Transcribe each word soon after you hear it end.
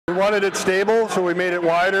wanted it stable, so we made it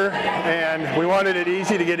wider, and we wanted it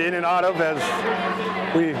easy to get in and out of, as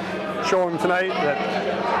we show them tonight,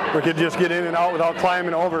 that we could just get in and out without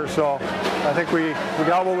climbing over. So I think we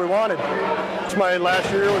got what we wanted. It's my last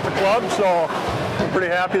year with the club, so I'm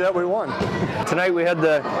pretty happy that we won. Tonight we had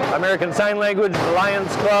the American Sign Language, the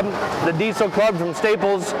Lions Club, the Diesel Club from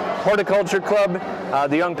Staples, Horticulture Club,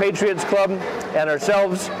 the Young Patriots Club, and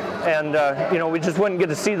ourselves. And you know, we just wouldn't get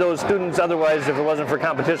to see those students otherwise if it wasn't for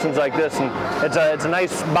competitions like this. And it's a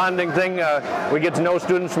nice bonding thing. We get to know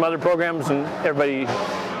students from other programs, and everybody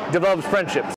develops friendships.